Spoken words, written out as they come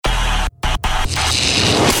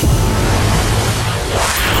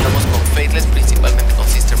Estamos con Faithless, principalmente con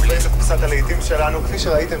Sister Bliss. קבוצת הלהיטים שלנו, כפי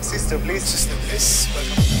שראיתם, Sister Bliss. Sister Bliss,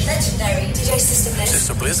 welcome. Legendary DJ Sister Bliss.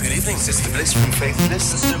 Sister Bliss, good evening. Sister Bliss from Faithless.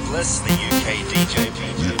 Sister Bliss, the UK DJ.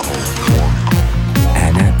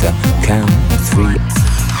 And at the count of 3,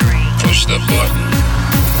 push the button.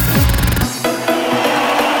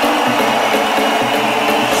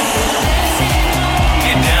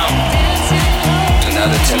 Get down. Do not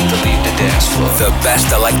attempt to leave the dance floor. the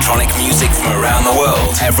best electronic music from around the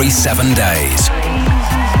world every 7 days.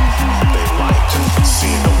 They like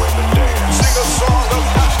seeing the women dance. Sing a song of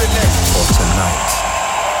happiness. For tonight,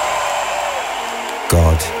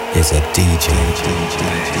 God is a DJ.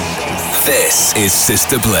 This is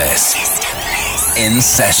Sister Bliss. In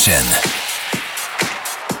session.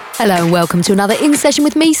 Hello and welcome to another In Session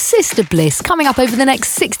with me, Sister Bliss. Coming up over the next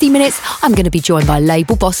 60 minutes, I'm going to be joined by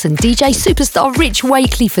label boss and DJ superstar Rich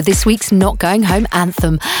Wakely for this week's Not Going Home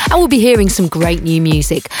anthem. And we'll be hearing some great new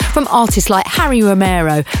music from artists like Harry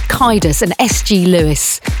Romero, Kaidas and S.G.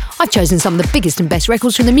 Lewis. I've chosen some of the biggest and best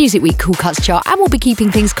records from the Music Week Cool Cuts chart, and we'll be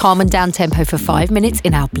keeping things calm and down-tempo for 5 minutes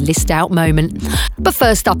in our blissed out moment. But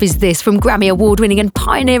first up is this from Grammy Award-winning and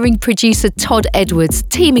pioneering producer Todd Edwards,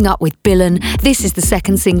 teaming up with Billen. This is the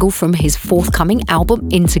second single from his forthcoming album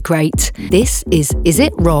Integrate. This is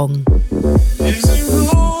It Wrong? Is it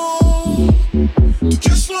wrong to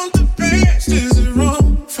just want the best? Is it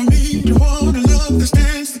wrong for me to want to love that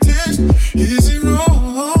stands the test? Is it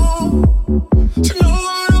wrong to know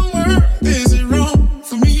what I'm worth? Is it wrong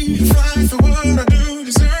for me to fight for what I do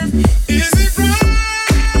deserve? Is it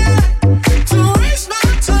right to waste my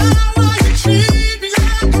time while you treat me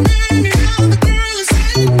like I'm any other girl the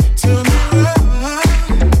same? Tell me why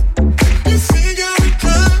you think I would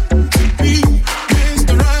come to be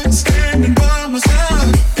Mr. Right standing by my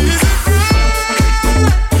side.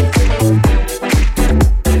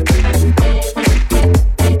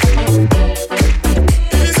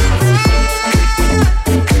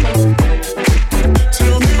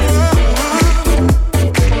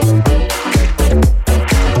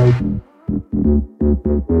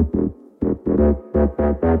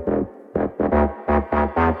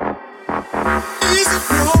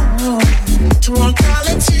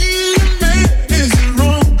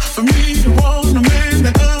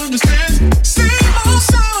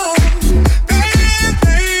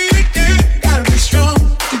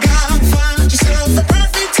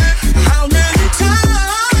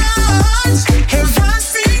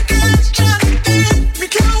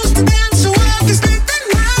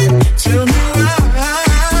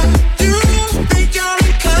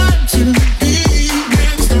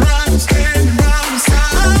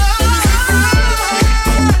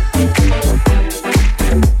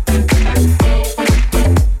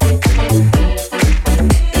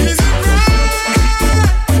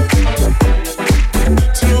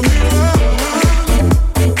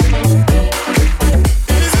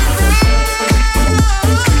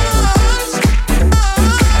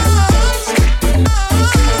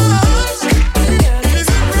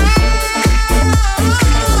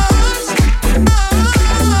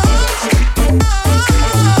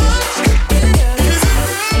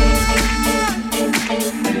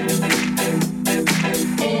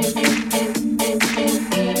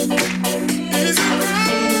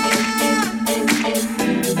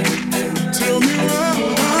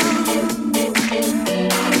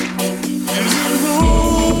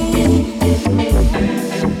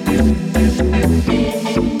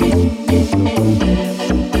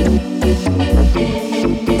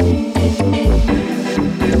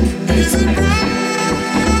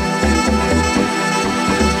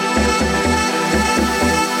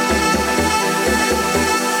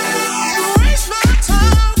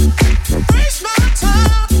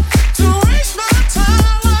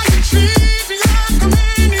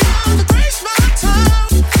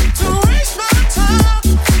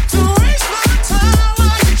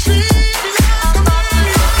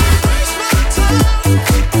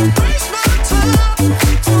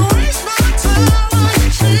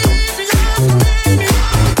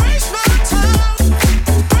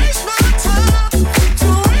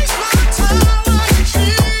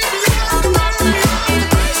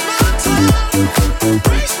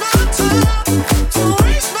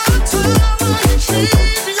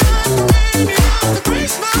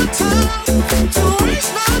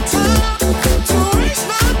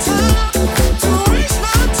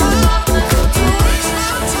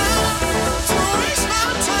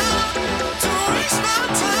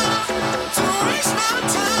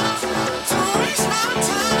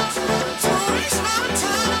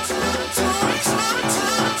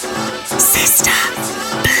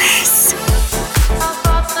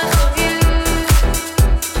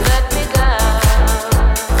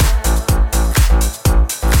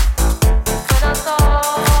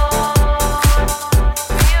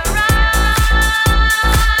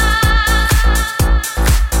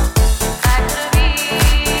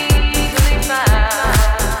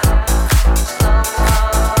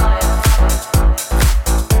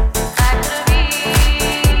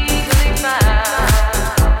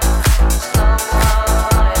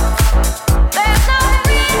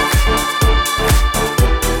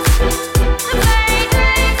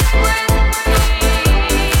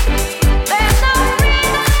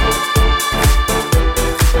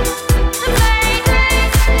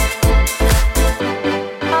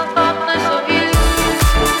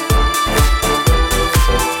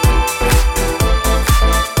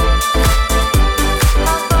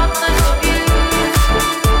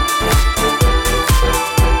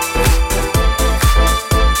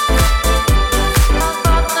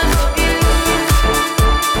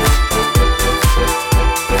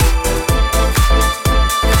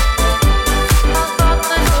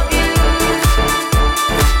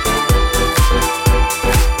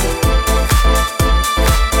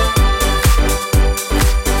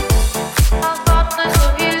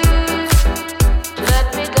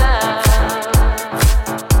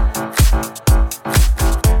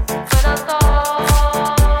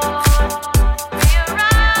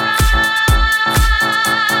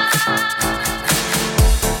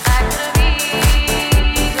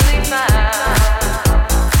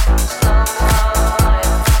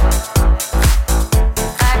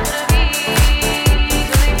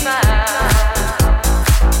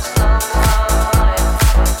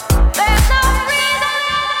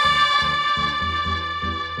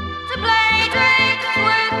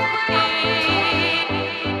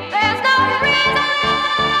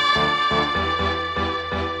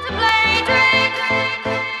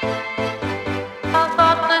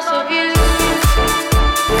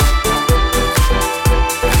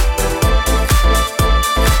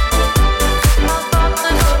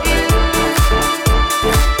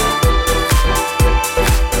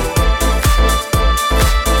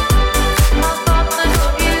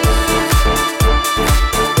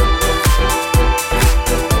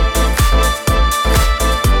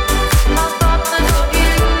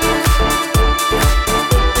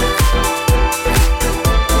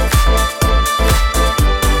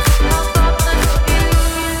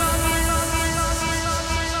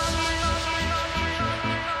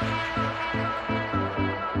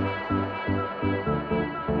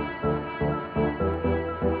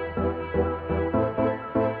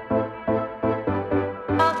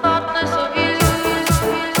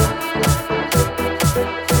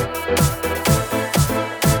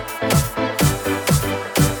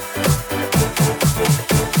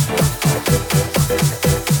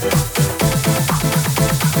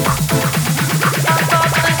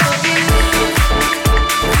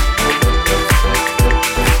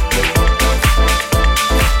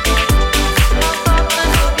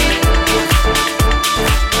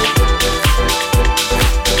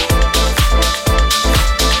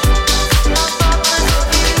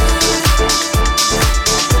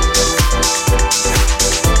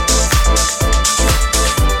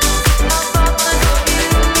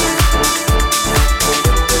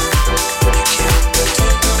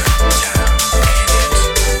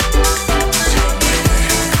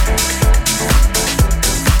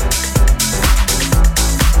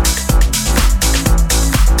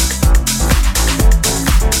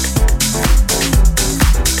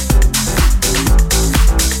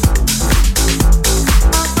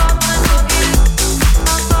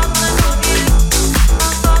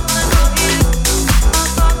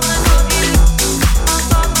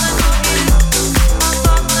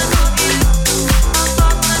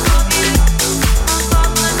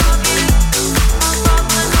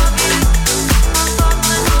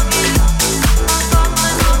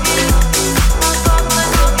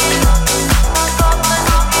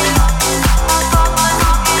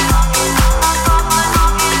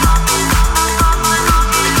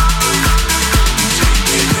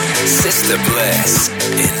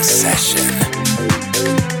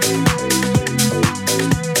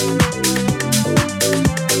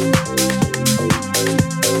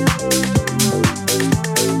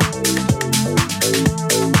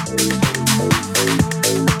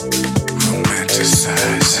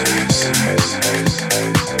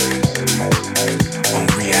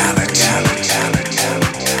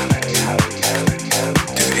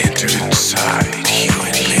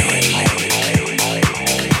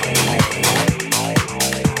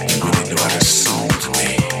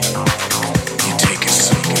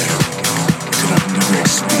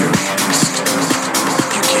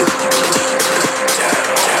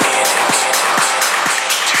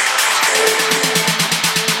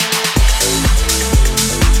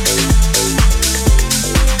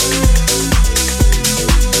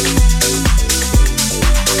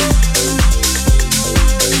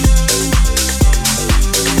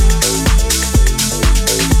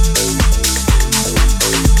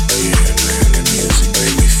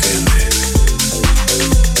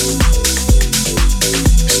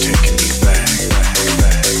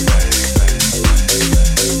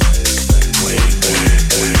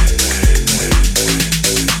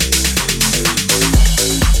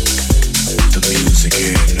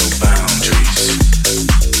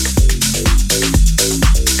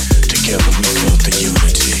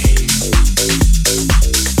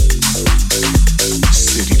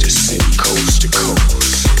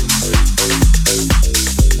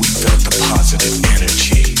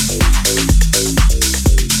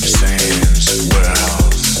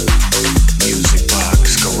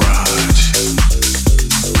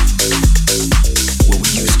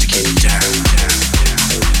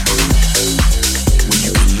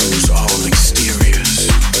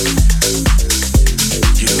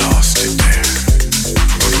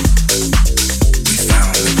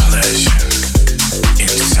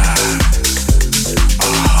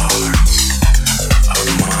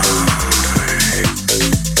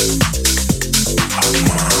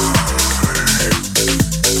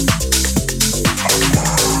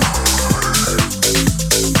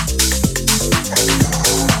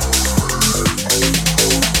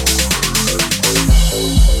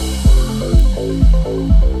 Going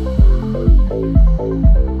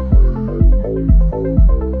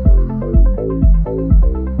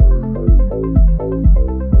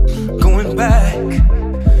back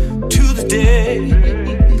to the days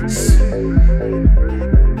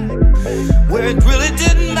where it really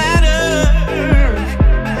didn't matter.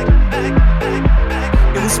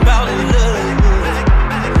 It was about love,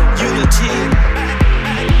 unity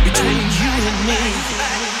between you and me.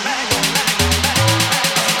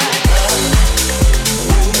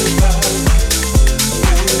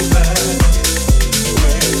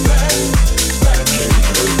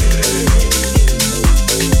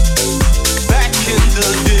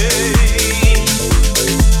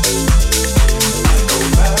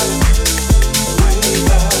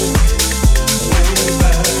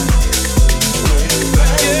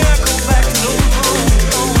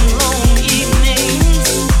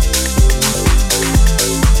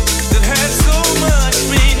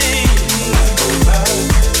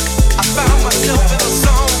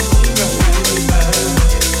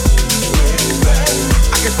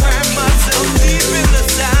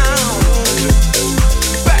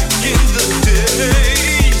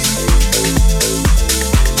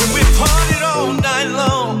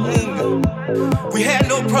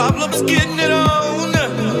 Problems getting it on,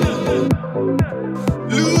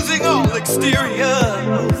 losing all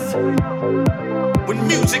exteriors when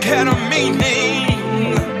music had a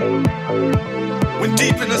meaning, when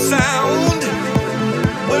deep in the sound,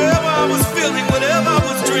 whatever I was feeling, whatever I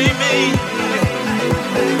was dreaming,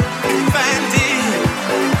 I could find it,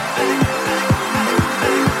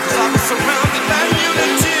 'cause I was surrounded by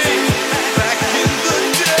unity back in the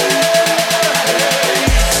day.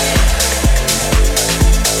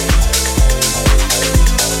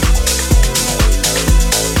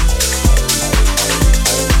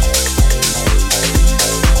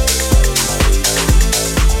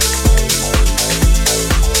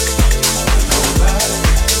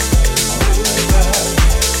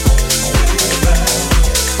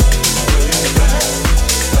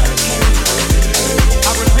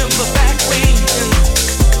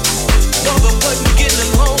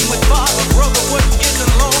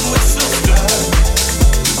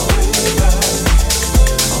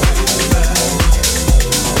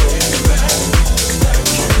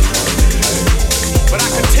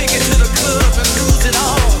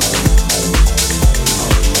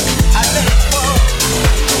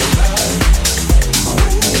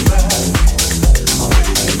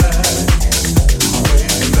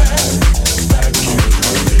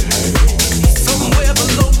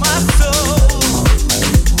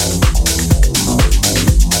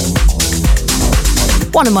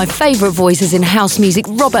 One of my favourite voices in house music,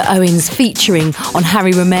 Robert Owens, featuring on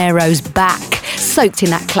Harry Romero's Back, soaked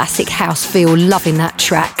in that classic house feel, loving that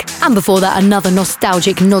track. And before that, another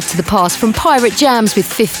nostalgic nod to the past from Pirate Jams with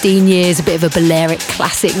 15 Years, a bit of a Balearic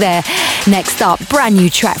classic there. Next up, brand new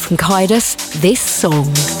track from Kaidas, This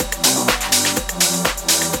Song.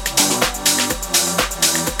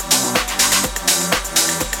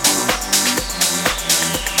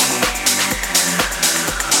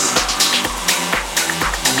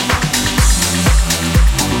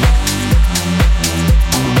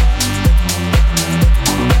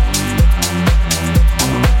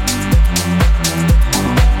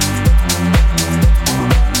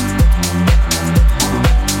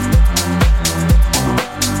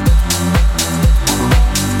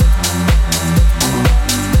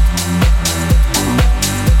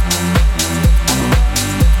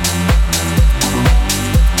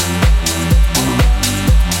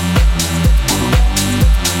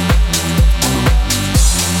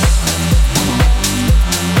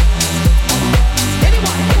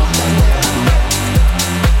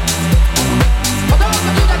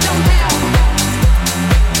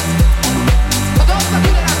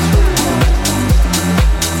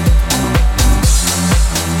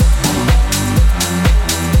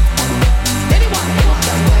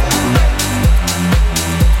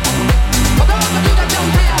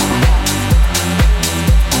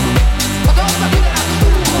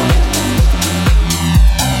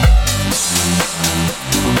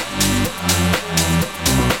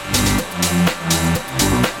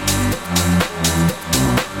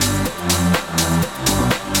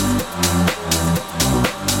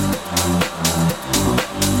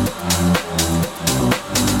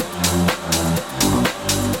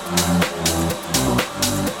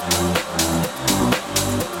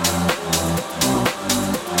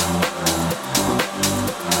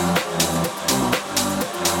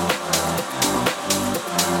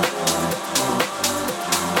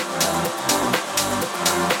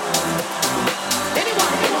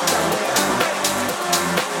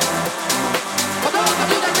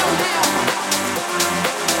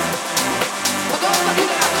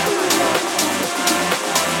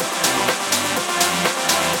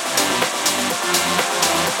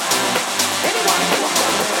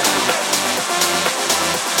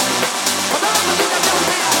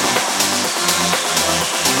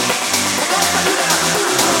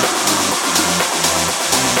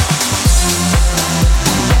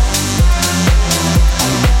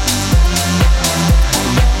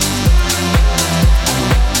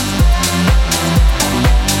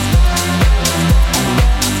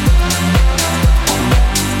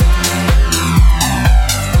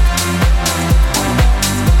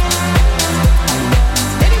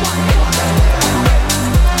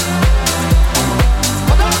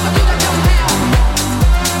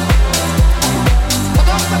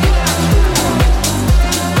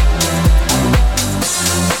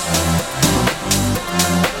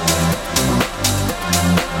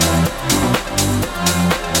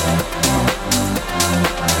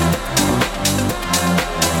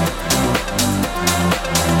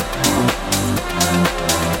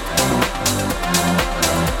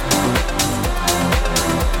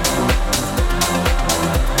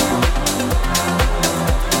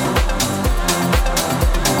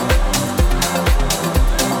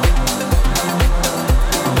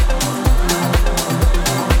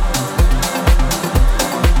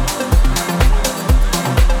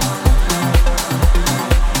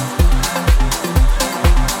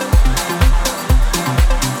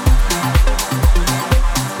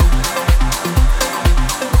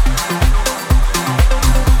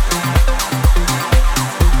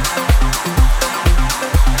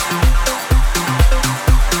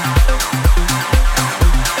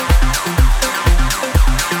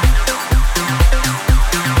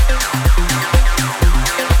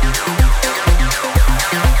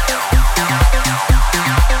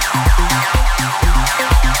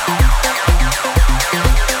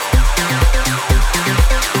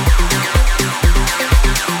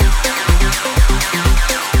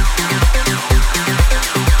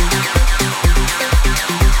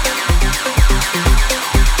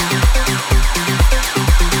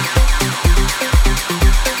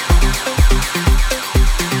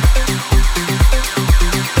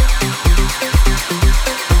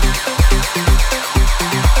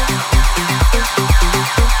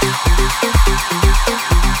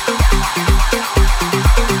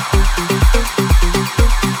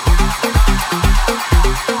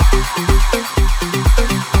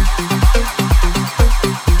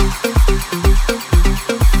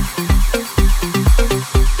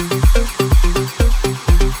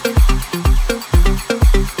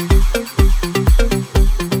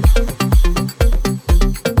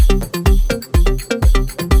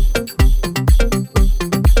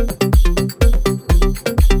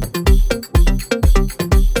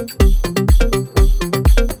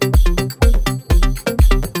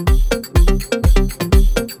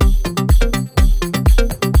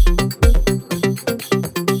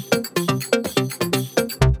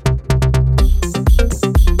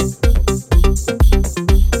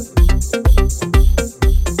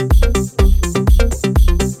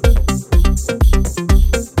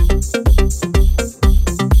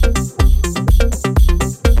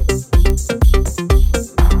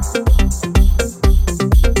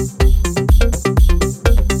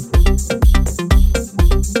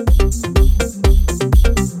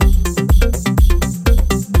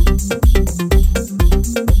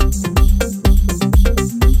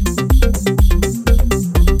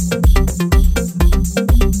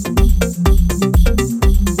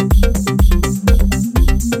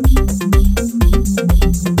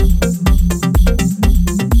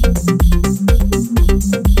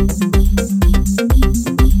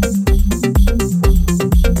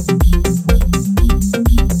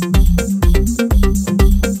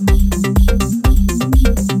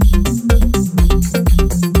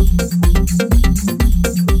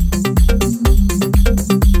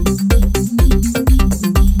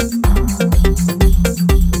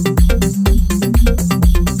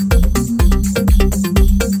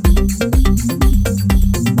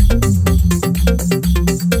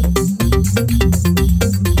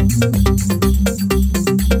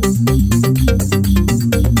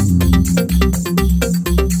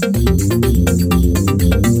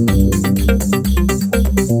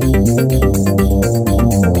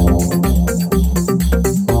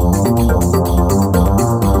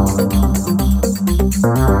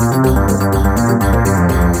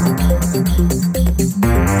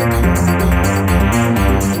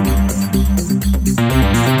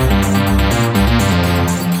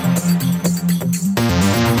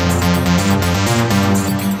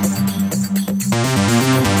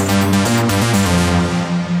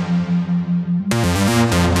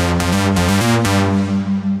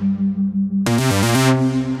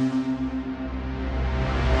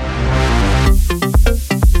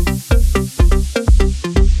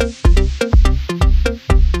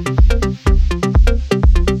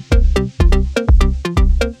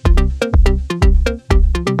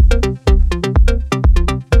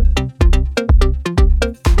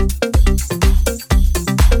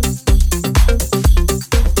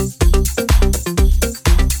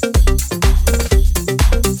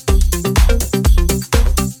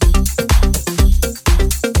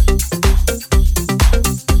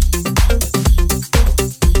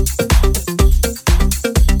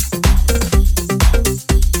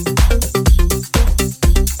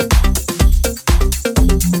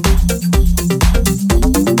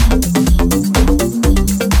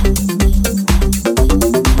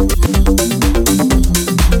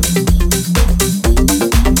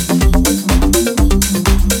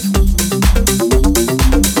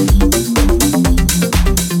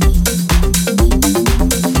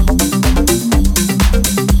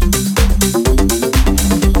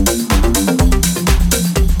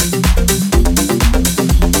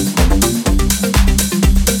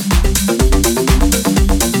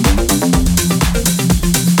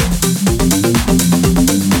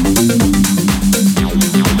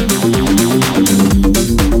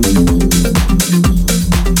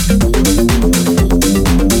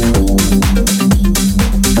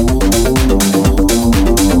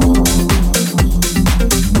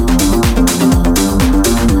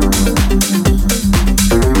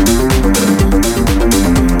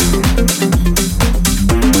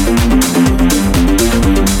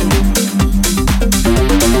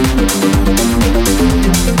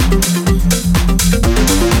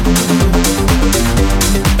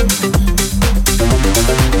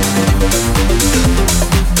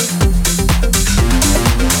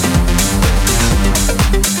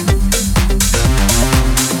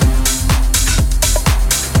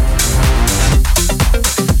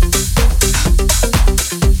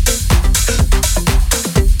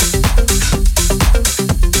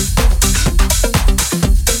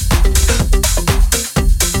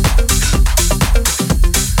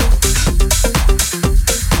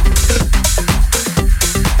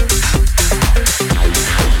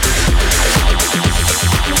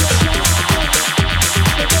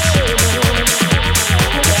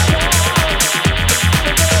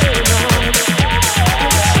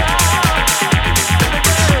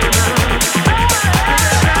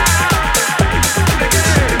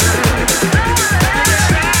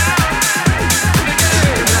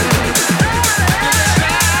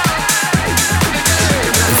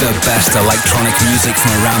 best electronic music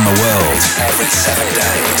from around the world every 7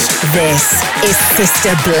 days. This is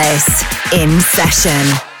Sister Bliss in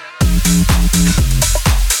session.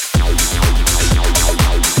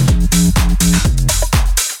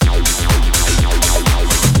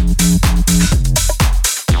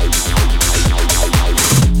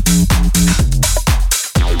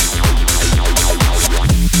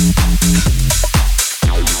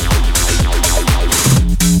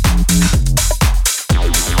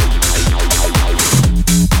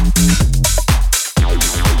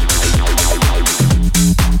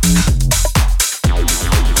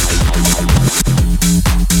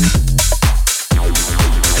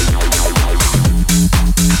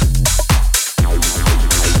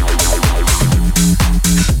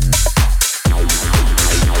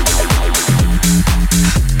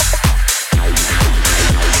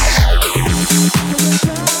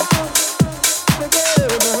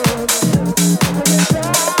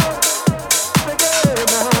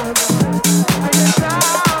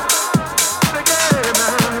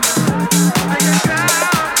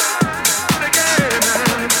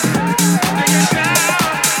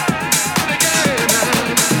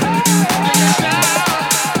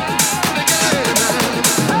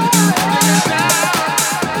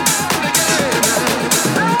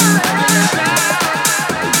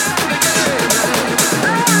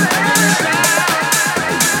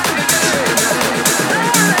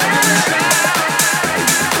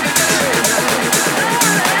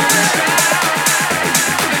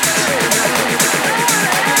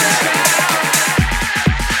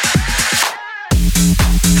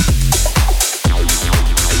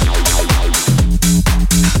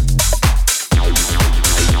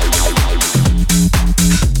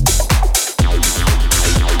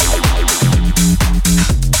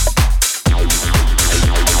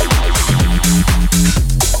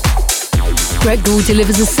 Gould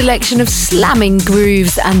delivers a selection of slamming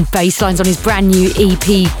grooves and bass lines on his brand new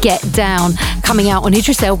EP, Get Down, coming out on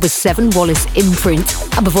Idris Elba's Seven Wallace imprint.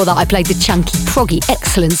 And before that, I played the chunky, proggy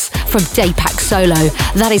excellence from Daypak Solo.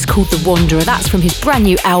 That is called The Wanderer. That's from his brand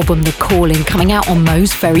new album, The Calling, coming out on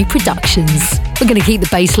Mo's Ferry Productions. We're going to keep the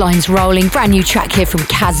bass lines rolling. Brand new track here from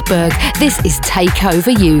Casberg. This is Take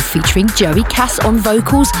Over You, featuring Joey Cass on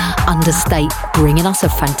vocals, Understate, bringing us a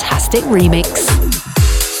fantastic remix.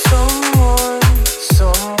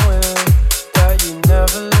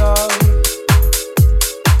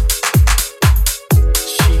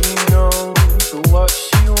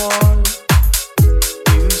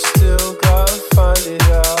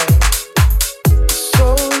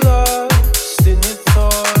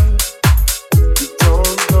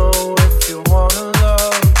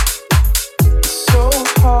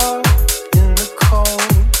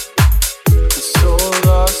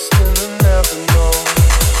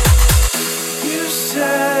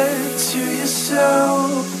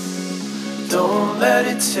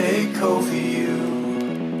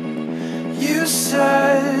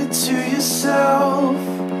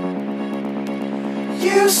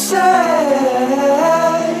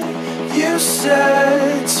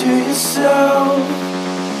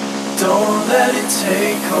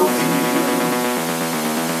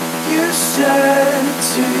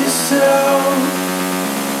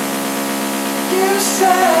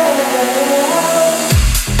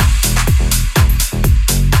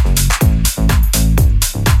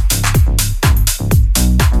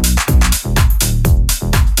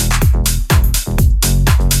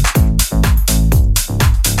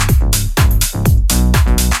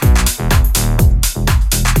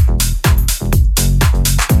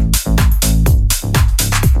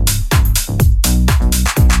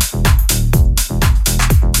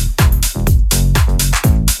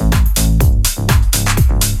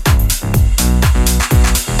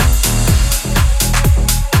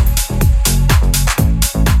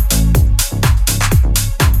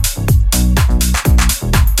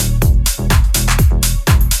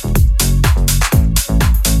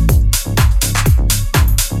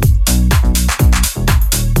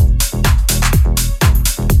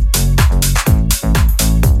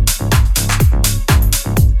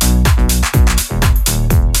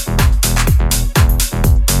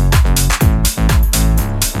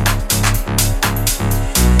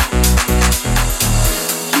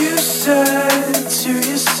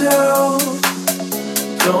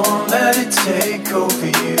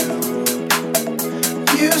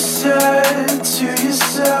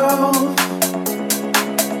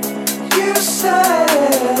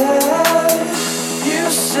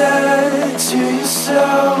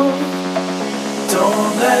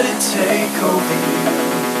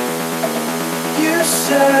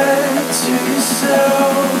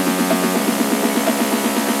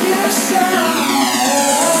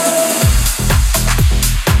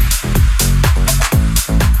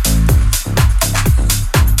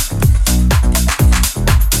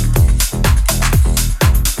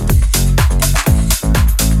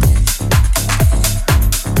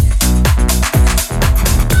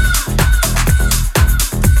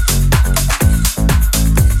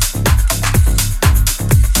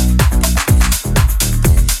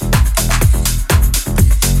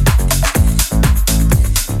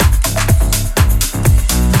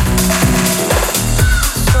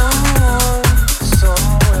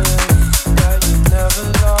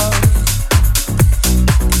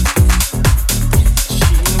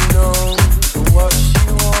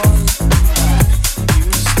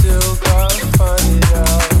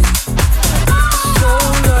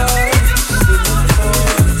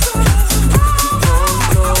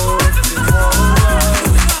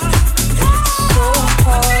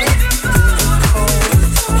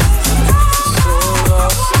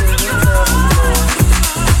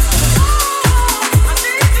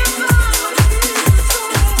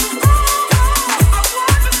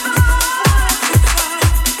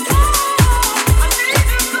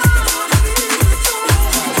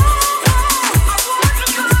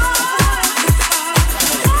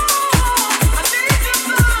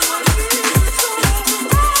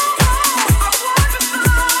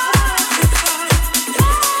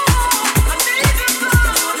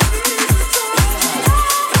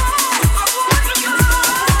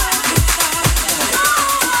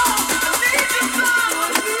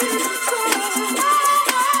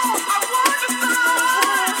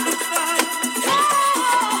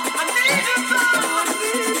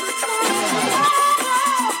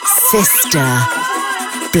 Sister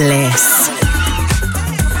Bliss.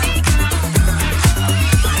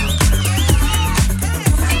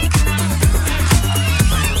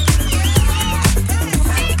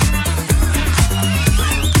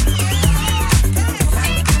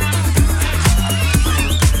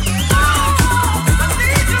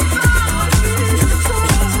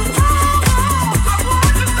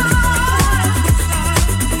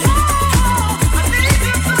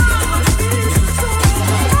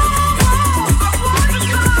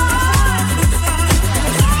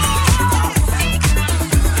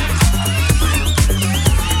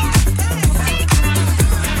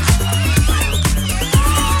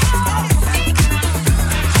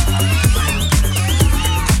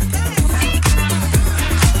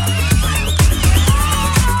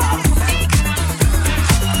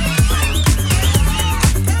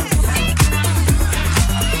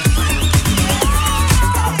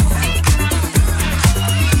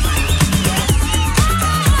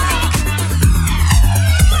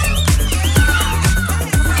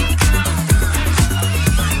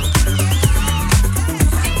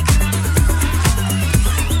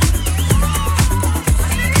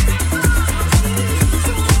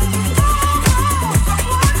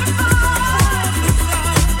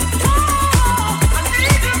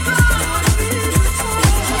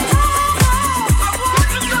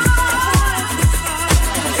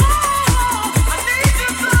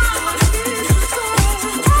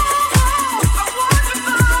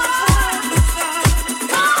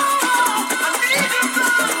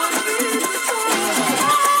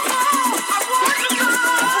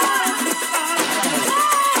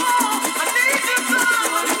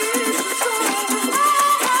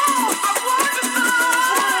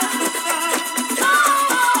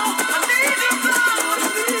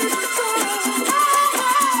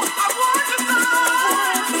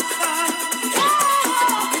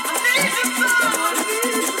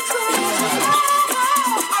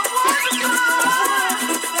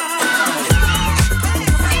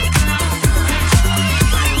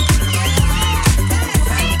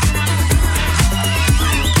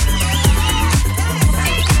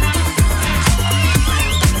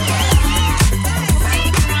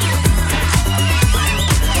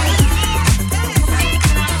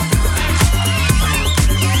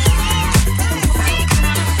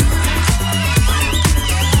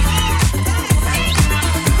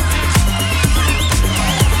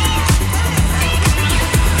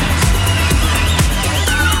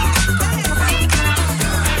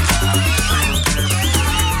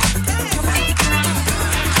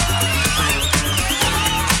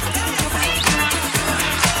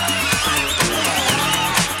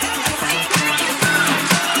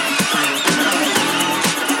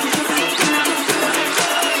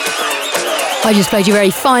 I just played you a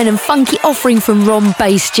very fine and funky offering from Ron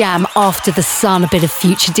Bass Jam, After the Sun, a bit of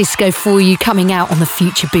future disco for you, coming out on the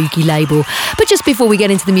Future Boogie label. But just before we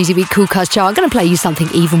get into the Music Week Cool Cuts chart, I'm going to play you something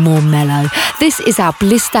even more mellow. This is our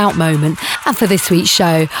blissed out moment, and for this week's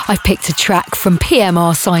show, I've picked a track from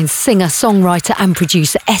PMR signed singer, songwriter and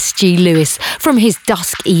producer S.G. Lewis from his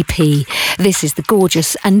Dusk EP. This is the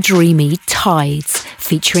gorgeous and dreamy Tides,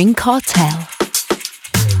 featuring Cartel.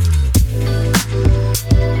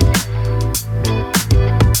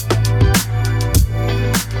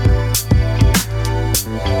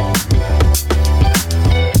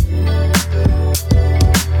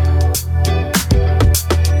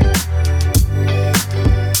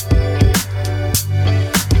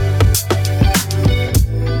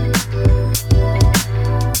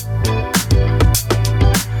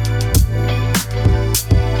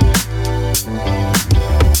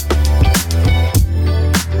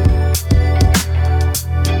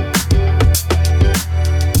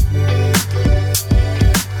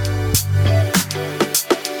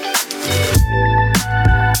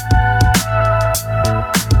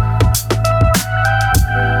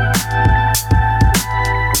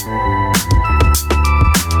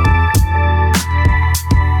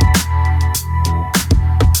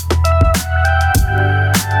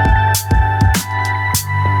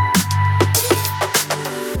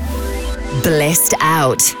 Blissed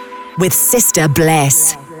Out with Sister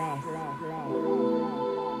Bliss.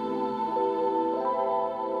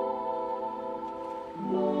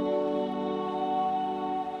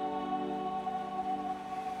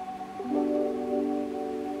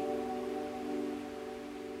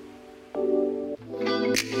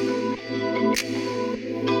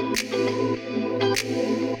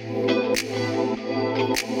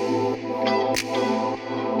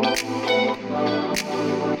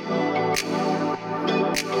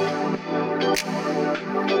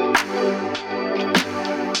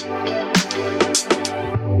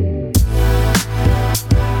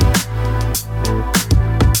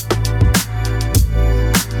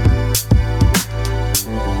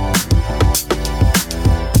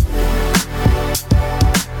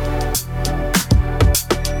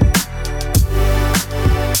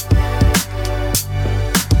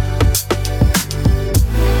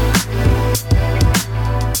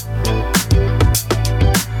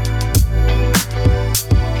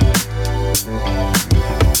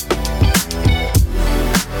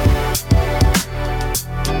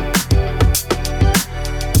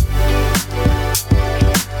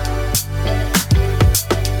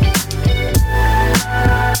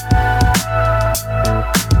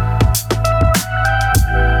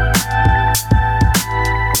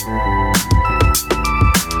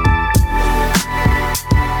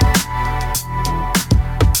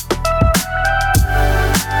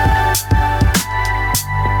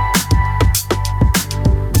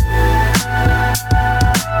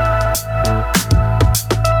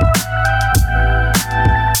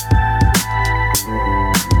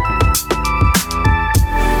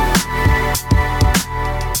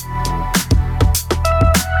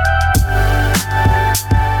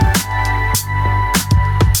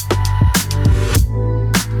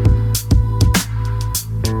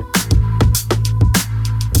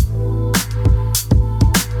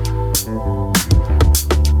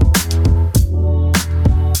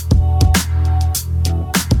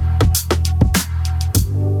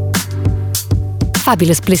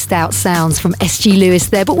 Fabulous blissed out sounds from S.G. Lewis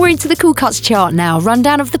there, but we're into the Cool Cuts chart now.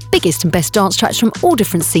 Rundown of the biggest and best dance tracks from all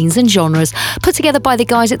different scenes and genres, put together by the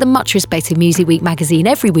guys at the much respected Music Week magazine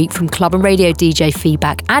every week from club and radio DJ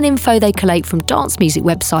feedback and info they collate from dance music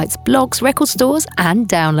websites, blogs, record stores and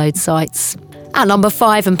download sites. At number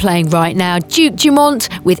 5 and playing right now, Duke Dumont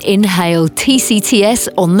with Inhale, TCTS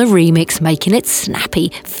on the remix, making it snappy,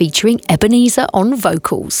 featuring Ebenezer on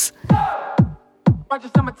vocals. Watch the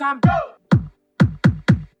summertime.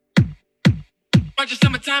 Watch the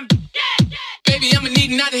summertime. Baby, I'ma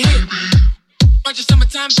need another hit. Watch the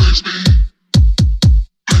summertime.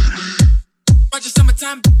 Watch the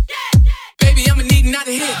summertime. Baby, I'ma need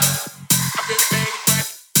another hit.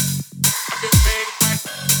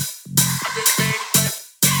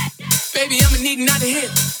 Baby, I'ma need another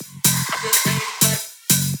hit.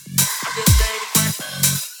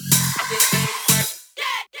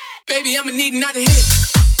 Baby, I'ma need another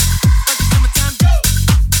hit.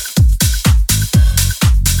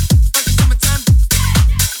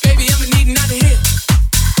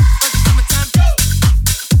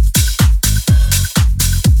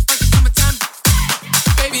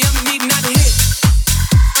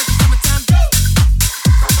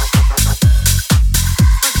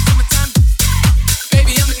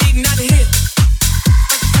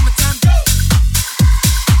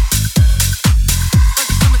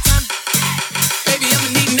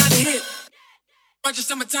 bunch of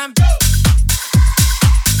summertime.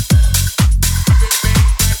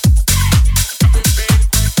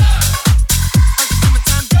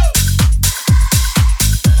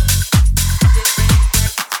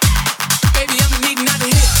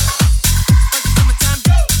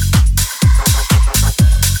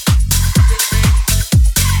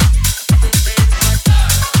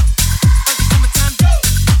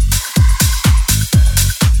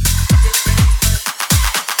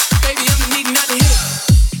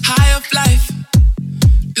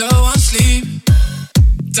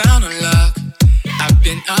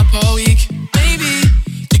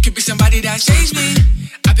 Change me.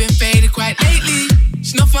 I've been faded quite lately.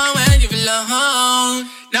 It's no fun when you're alone.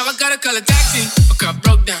 Now I gotta call a taxi. My car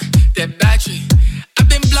broke down, dead battery. I've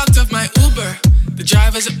been blocked off my Uber. The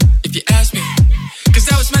driver's up, if you ask me. Cause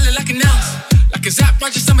I was smelling like an ounce, like a Zap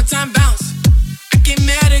Roger summertime bounce. I came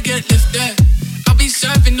here to get lifted. I'll be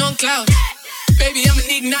surfing on clouds. Baby, I'ma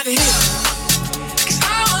need another hit. Cause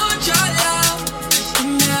I want your love.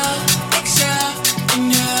 Inhale, exhale,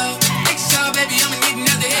 inhale, exhale. Baby, I'ma need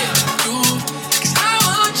another hit.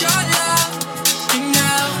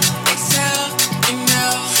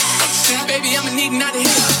 Baby, I'ma need another hit.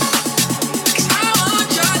 Cause I want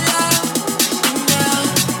your love. Inhale,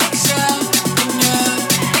 exhale, inhale,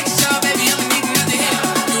 exhale. Baby, I'ma need another hit.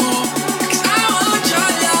 Cause I want your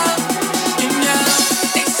love. Inhale,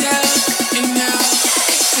 exhale, inhale,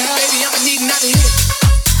 exhale. Baby, I'ma need another hit.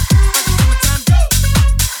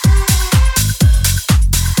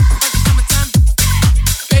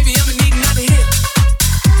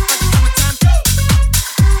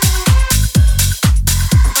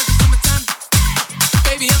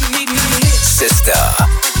 Sister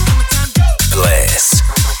Bliss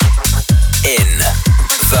in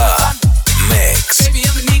the mix. Baby,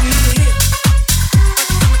 I'ma need another hit.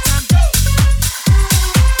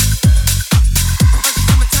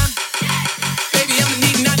 Baby, I'ma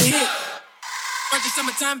need another hit. Bunch of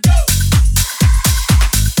summertime.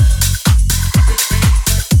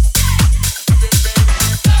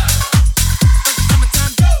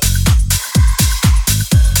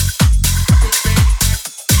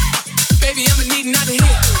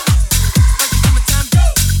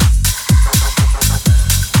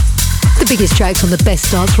 Biggest tracks on the best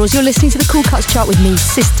dance floors. You're listening to the Cool Cuts chart with me,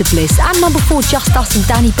 Sister Bliss. At number 4, Just Us and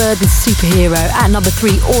Danny Bird with Superhero. At number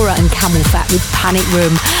 3, Aura and Camel Fat with Panic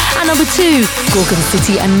Room. At number 2, Gorgon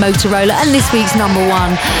City and Motorola. And this week's number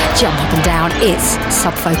 1, jump up and down, it's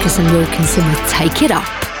Sub Focus and Wilkinson with Take It Up.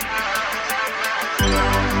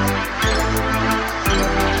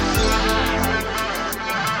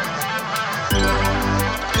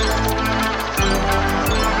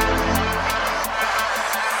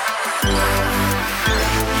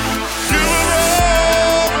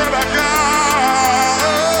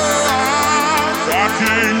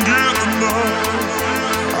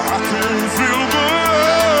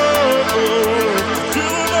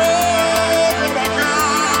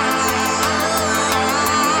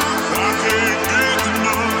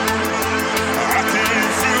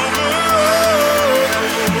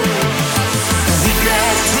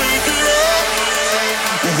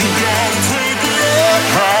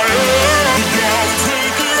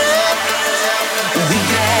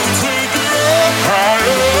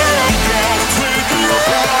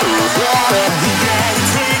 We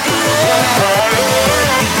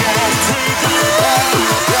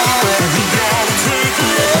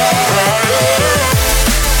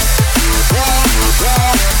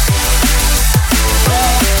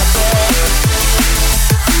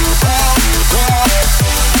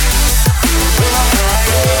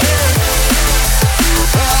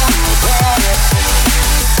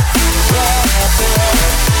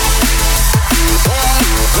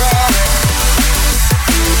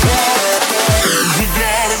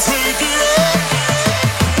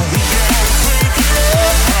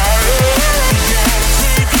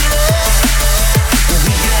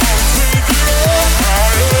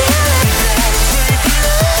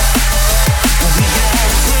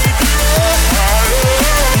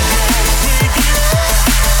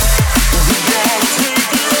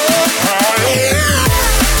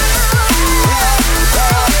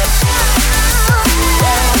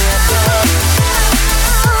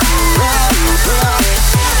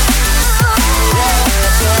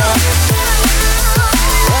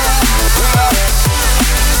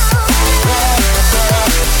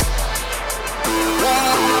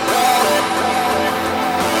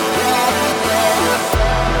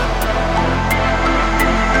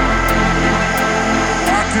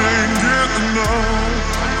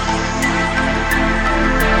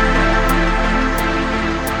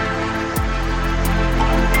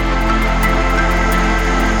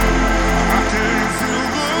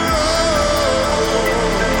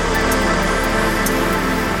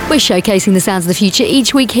We're showcasing the sounds of the future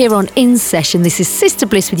each week here on In Session. This is Sister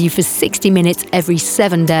Bliss with you for 60 minutes every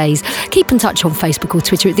 7 days. Keep in touch on Facebook or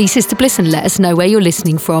Twitter at The Sister Bliss and let us know where you're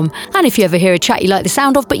listening from. And if you ever hear a track you like the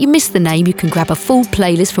sound of but you missed the name, you can grab a full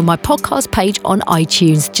playlist from my podcast page on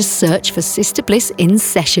iTunes. Just search for Sister Bliss In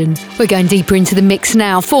Session. We're going deeper into the mix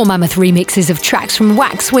now. 4 mammoth remixes of tracks from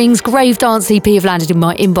Wax Wings, Grave Dance EP have landed in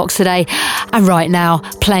my inbox today. And right now,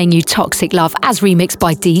 playing you Toxic Love as remixed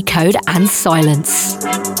by Decode and Silence.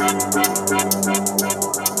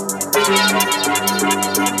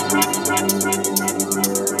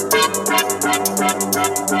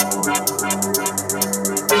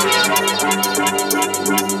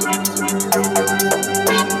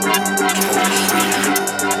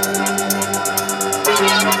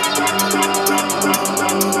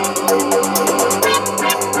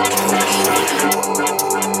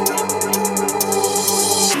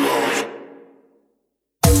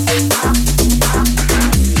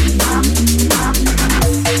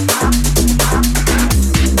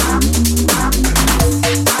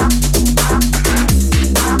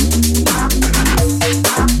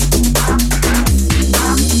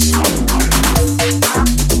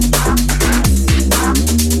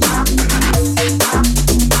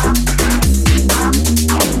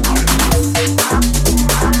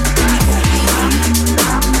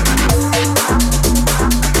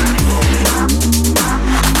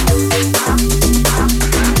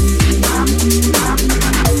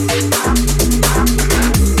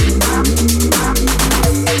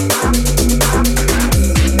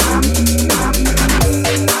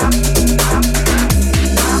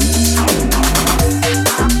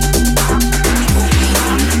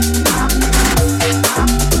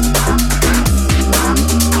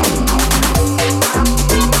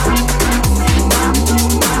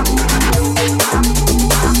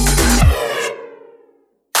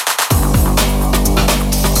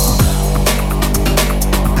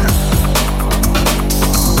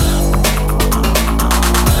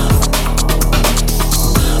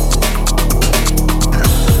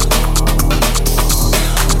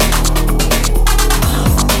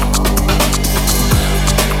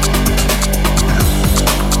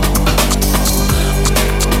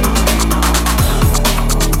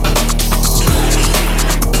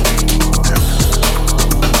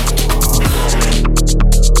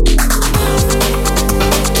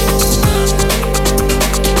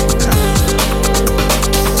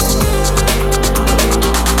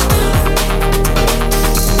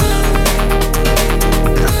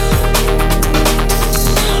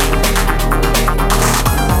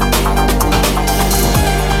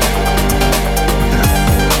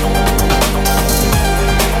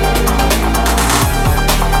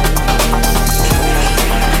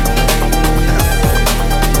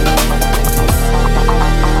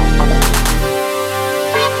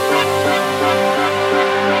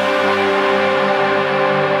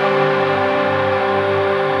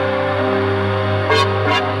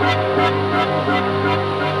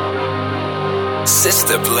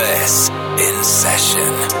 Sister Bliss In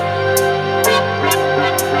Session.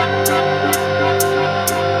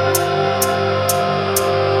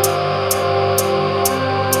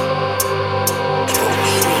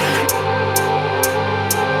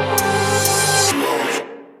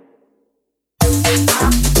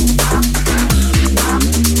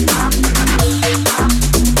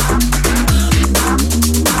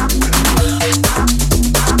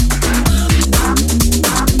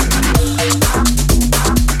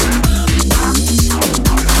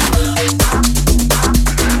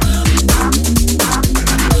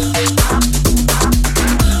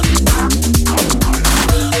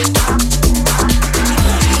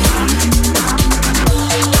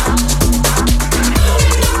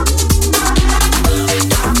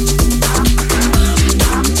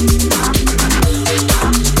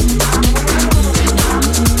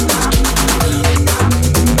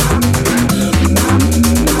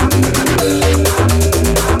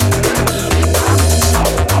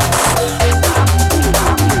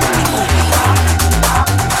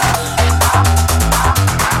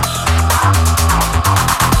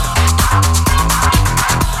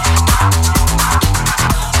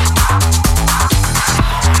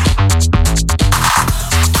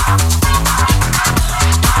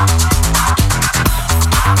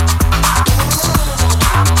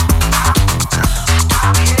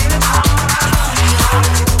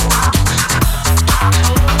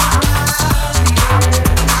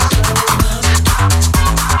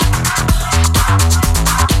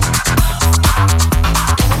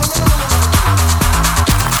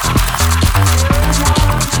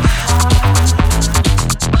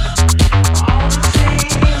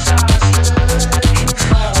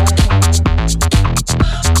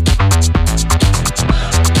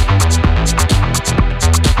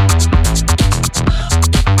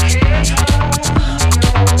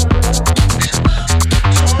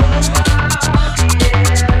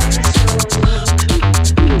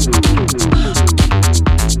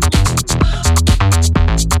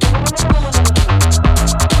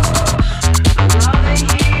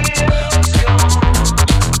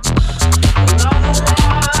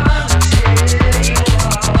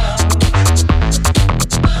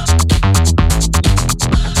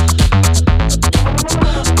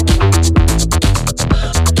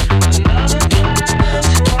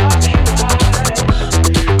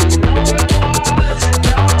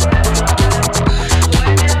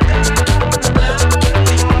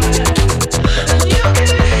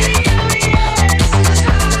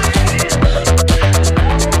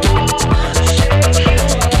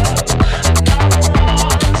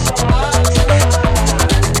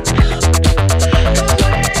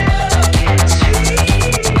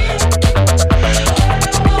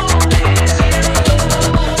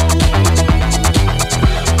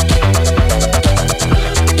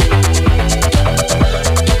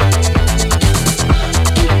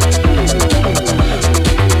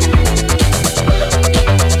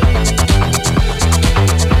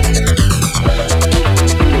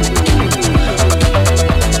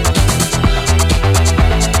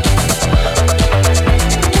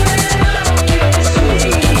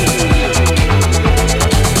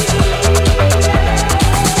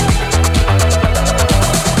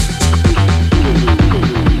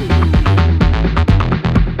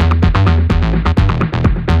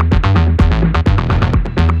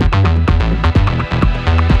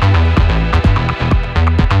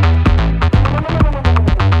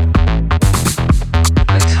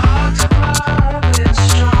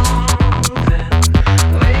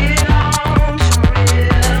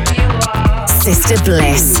 Sister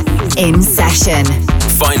Bliss in session.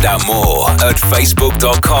 Find out more at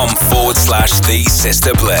facebook.com/The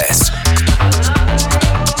Sister Bliss.